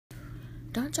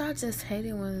Don't y'all just hate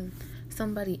it when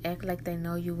somebody act like they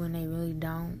know you when they really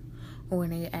don't? Or when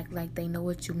they act like they know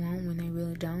what you want when they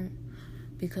really don't?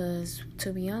 Because,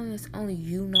 to be honest, only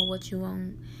you know what you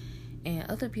want.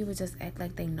 And other people just act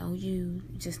like they know you.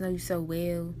 Just know you so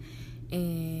well.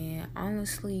 And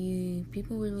honestly,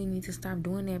 people really need to stop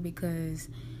doing that, because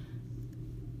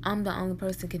I'm the only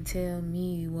person can tell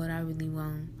me what I really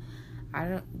want.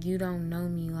 You don't know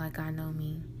me like I know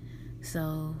me.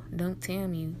 So don't tell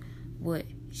me what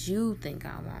you think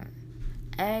I want.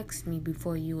 Ask me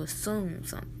before you assume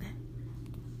something.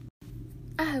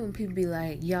 I hate when people be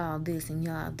like, y'all this and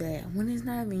y'all that, when it's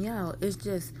not even y'all. It's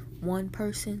just one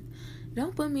person.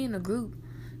 Don't put me in a group.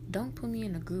 Don't put me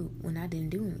in a group when I didn't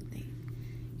do anything.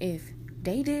 If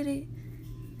they did it,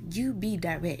 you be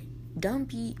direct. Don't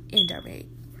be indirect.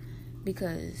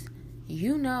 Because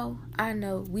you know, I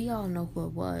know, we all know who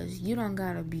it was. You don't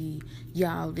gotta be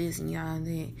y'all this and y'all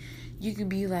that. You could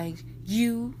be like,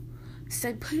 you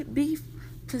say, be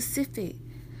specific.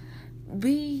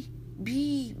 Be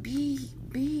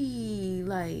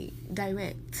like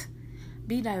direct.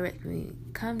 Be direct with me.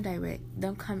 Come direct.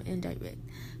 Don't come indirect.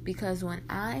 Because when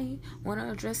I want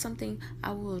to address something,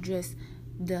 I will address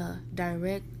the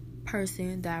direct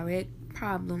person, direct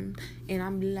problem, and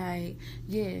I'm like,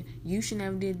 yeah, you should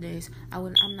never did this.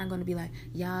 I'm not gonna be like,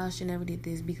 y'all should never did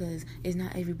this, because it's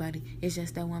not everybody. It's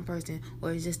just that one person,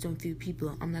 or it's just a few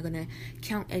people. I'm not gonna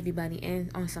count everybody in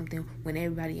on something when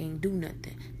everybody ain't do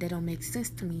nothing. That don't make sense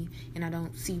to me, and I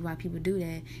don't see why people do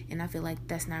that. And I feel like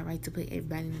that's not right to put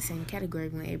everybody in the same category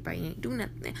when everybody ain't do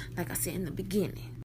nothing. Like I said in the beginning.